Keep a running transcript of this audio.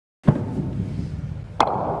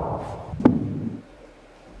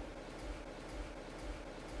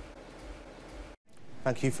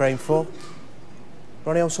Thank you, frame 4.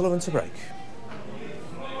 Ronnie O'Sullivan to break.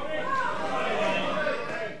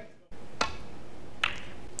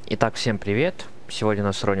 Итак, всем привет! Сегодня у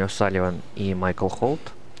нас Ронни О'Салливан и Майкл Холт.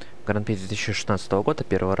 Гран-при 2016 года,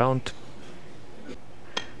 первый раунд.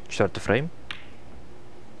 Четвертый фрейм.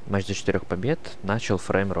 Матч до 4 побед. Начал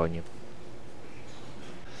фрейм Ронни.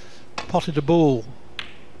 Potted a ball.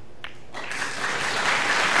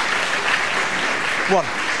 1.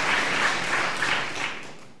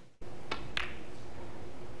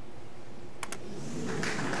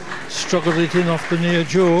 Struggled it in off the near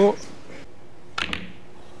jaw.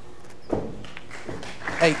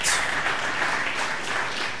 8.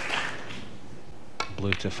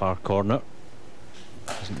 Blue to far corner.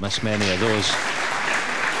 Doesn't miss many of those.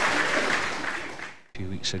 A few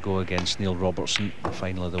weeks ago against Neil Robertson, the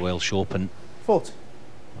final of the Welsh Open. 40.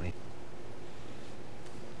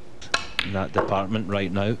 In that department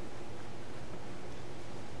right now.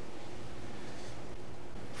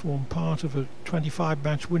 Formed part of a 25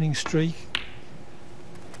 match winning streak.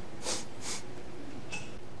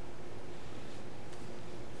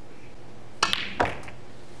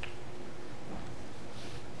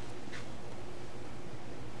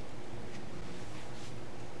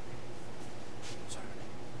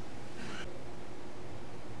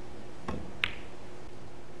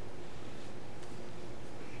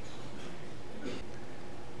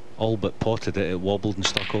 All but potted it, it wobbled and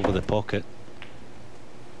stuck over the pocket.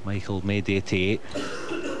 Michael made 88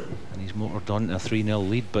 and he's motored on to a 3-0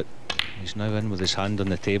 lead, but he's now in with his hand on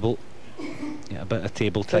the table. Yeah, a bit of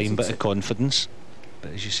table time, bit of confidence,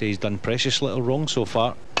 but as you say, he's done precious little wrong so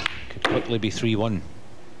far. Could quickly be 3-1.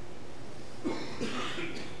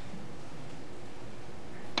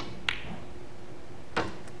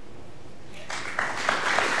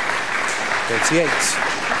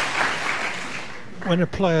 When a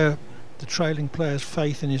player, the trailing player's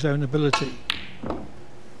faith in his own ability,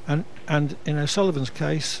 and in O'Sullivan's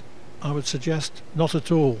case, I would suggest not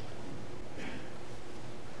at all.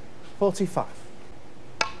 45.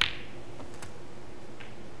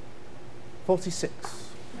 46.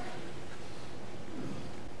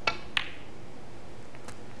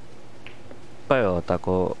 Повел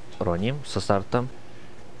атаку Ронни со старта.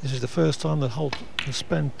 This is the first time that Holt has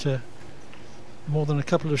spent more than a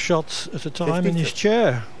couple of shots at a time in his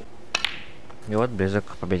chair. И вот близок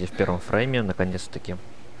к победе в первом фрейме, наконец-таки.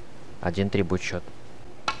 1-3 будет счет.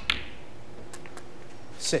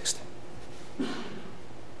 60.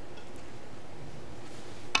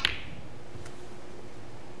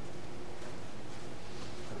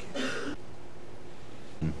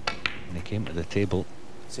 When he came to the table,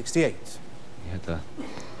 68. he had a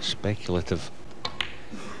speculative,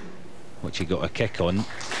 which he got a kick on,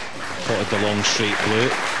 potted the long straight blue,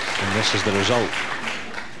 and this is the result.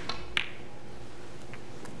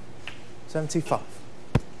 75.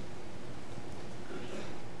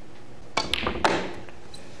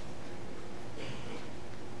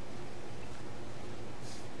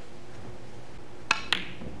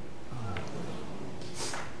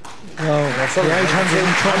 Well, the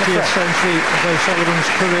 820th century of O'Sullivan's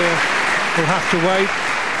career will have to wait,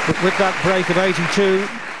 but with that break of 82.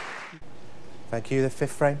 Thank you. The 5th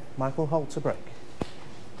frame, Michael Holt to break.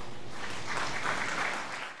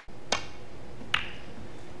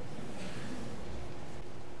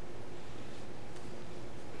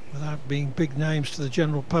 Without being big names to the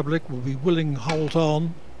general public, will be willing Holt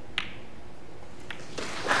on.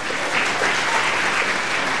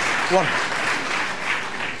 1.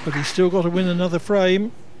 But he's still got to win another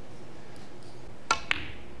frame.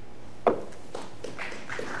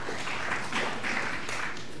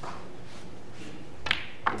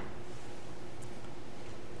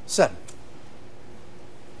 So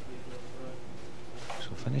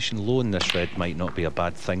finishing low in this red might not be a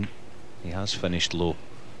bad thing. He has finished low.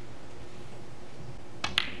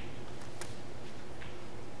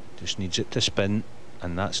 Just needs it to spin,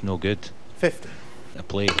 and that's no good. 50. A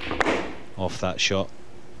play off that shot.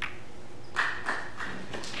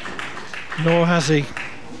 Nor has he.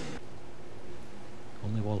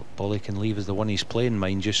 Only ball he can leave is the one he's playing,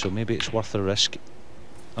 mind you, so maybe it's worth a risk.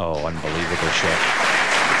 Oh, unbelievable shot.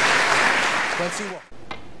 21.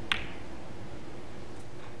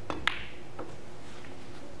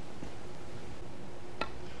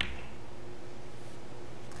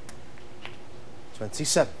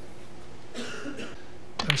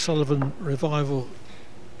 O'Sullivan revival,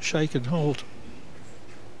 shaken Holt.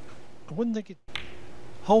 I wouldn't think it.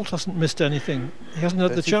 Holt hasn't missed anything. He hasn't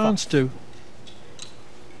had the chance to.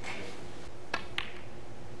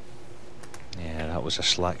 Yeah, that was a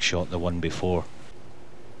slack shot, the one before.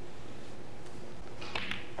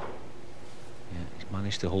 Yeah, he's managed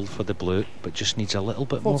Tries to hold for the blue, but just needs a little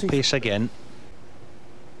bit more 40. pace again.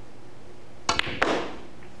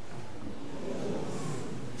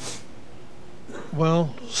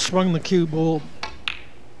 Well, swung the cue ball.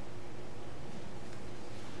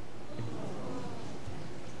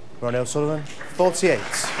 Ronnie O'Sullivan, 48.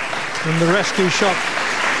 And the rescue shot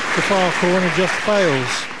to far corner just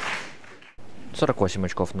fails. 48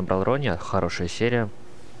 очков набрал Ронни, хорошая серия.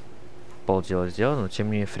 Полдела сделано, но тем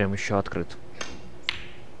не менее фрейм еще открыт.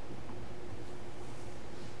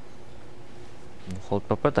 Холд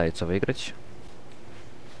попытается выиграть.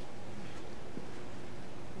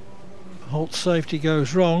 Holt's safety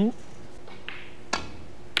goes wrong.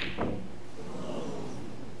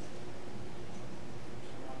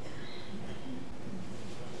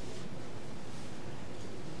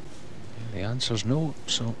 The answer's no,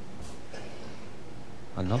 so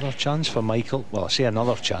another chance for Michael. Well, I say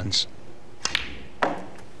another chance.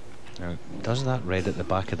 Now, does that red at the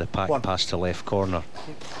back of the pack pass to left corner?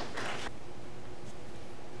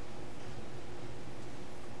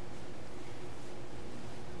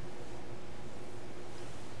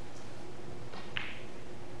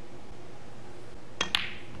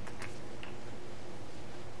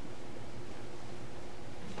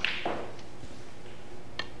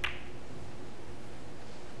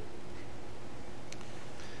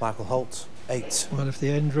 Michael Holt, 8. Well, if the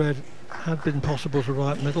end red had been possible to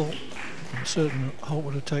right middle, I'm certain Holt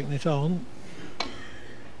would have taken it on.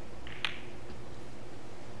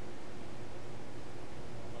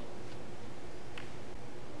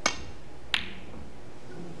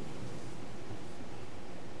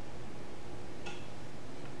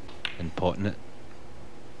 And potting it.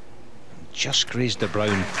 Just grazed the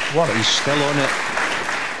brown, but he's still on it.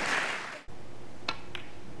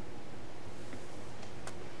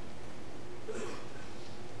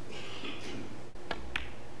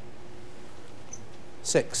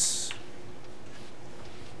 Six.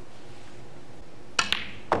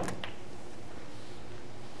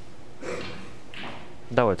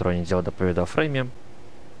 Давай Ронни делал до победы в фрейме.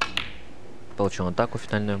 Получил атаку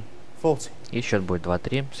финальную. 40. И счет будет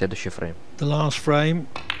 2-3. Следующий фрейм. The last frame.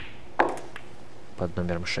 Под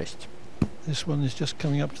номером 6. This one is just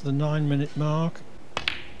coming up to the 9-minute mark.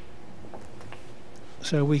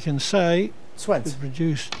 So we can say 20. we've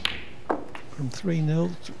reduced from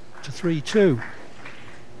 3-0 to 3-2.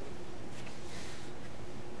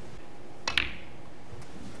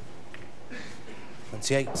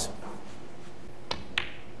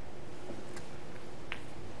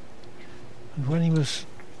 And when he was...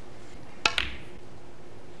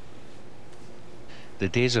 The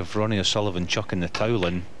days of Ronnie O'Sullivan chucking the towel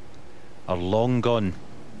in are long gone.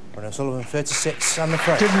 Ronnie O'Sullivan, 36, and the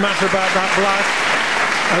frame. Didn't matter about that black.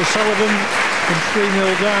 O'Sullivan from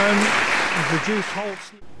 3-0 down. He's reduced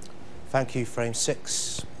Holt's... Thank you, frame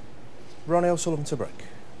 6. Ronnie O'Sullivan to break.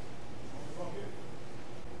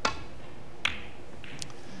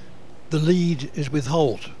 The lead is with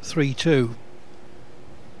Holt, 3-2.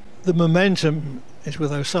 The momentum is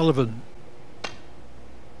with O'Sullivan.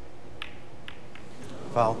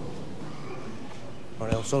 Foul.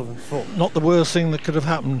 Ronnie O'Sullivan, 4. Not the worst thing that could have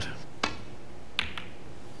happened.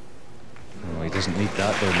 Oh, he doesn't need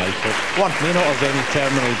that though, Michael. May not have any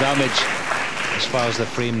terminal damage as far as the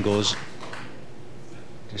frame goes.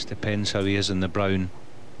 Just depends how he is in the brown.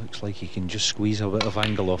 Looks like he can just squeeze a bit of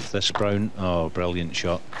angle off this brown. Oh, brilliant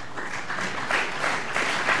shot.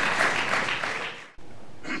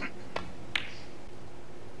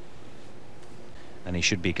 And he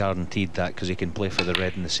should be guaranteed that because he can play for the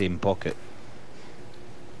red in the same pocket.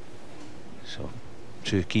 So,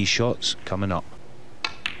 2 key shots coming up.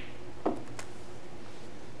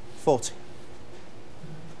 40.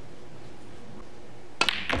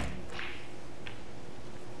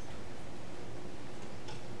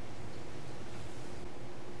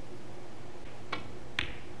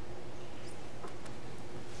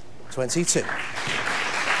 $22.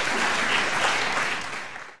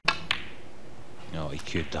 Oh, he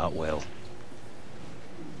cued that well.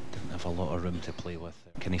 Didn't have a lot of room to play with.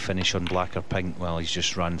 Can he finish on black or pink? Well, he's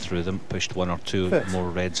just ran through them, pushed 1 or 2 more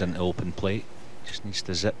reds into open play. Just needs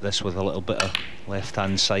to zip this with a little bit of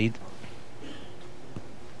left-hand side.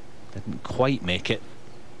 Didn't quite make it.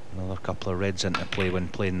 Another couple of reds into play when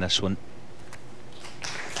playing this one.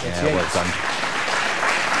 Yeah, well done.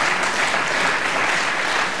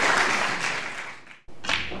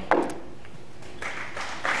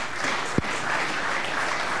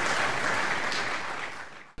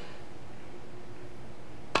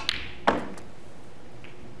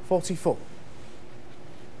 $44.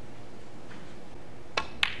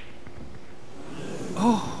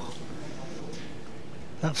 Oh,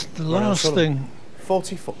 that's the last thing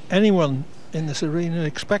 44. anyone in this arena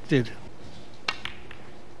expected.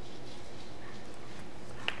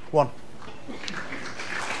 1.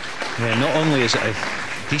 Yeah, not only is it a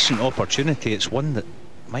decent opportunity, it's one that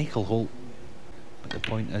Michael Holt, but the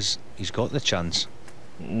point is, he's got the chance.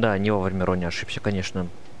 Да, не вовремя Ронни ошибся, конечно,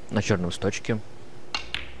 на черном сточке.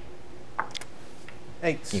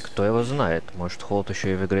 8. И кто его знает, может Холт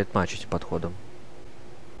еще и выиграет матч этим подходом.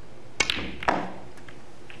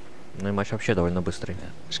 Ну и матч вообще довольно быстрый.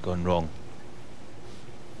 It's gone wrong.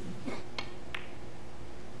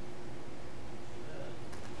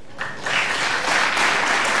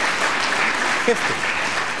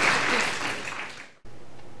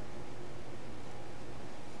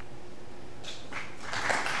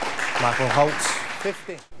 Michael Holt's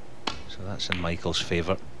 50. So that's in Michael's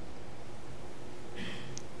favour.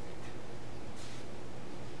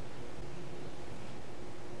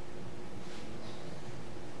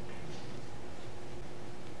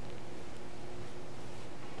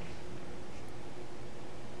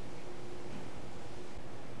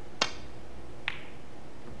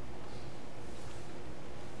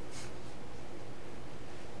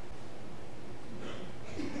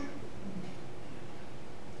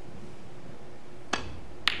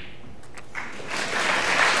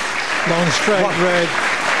 Long straight red.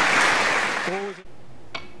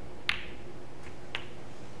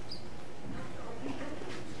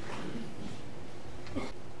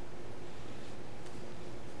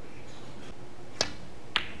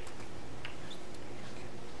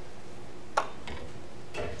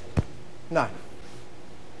 No.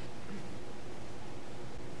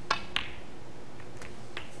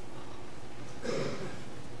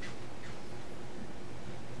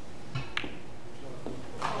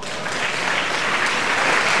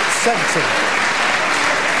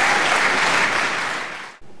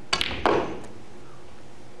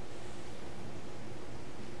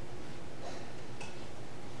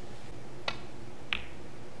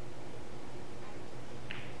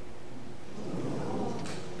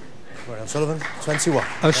 Ronnie O'Sullivan, 21.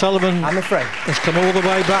 O'Sullivan And the frame. has come all the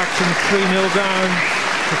way back from 3-0 down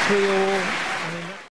to 3-all.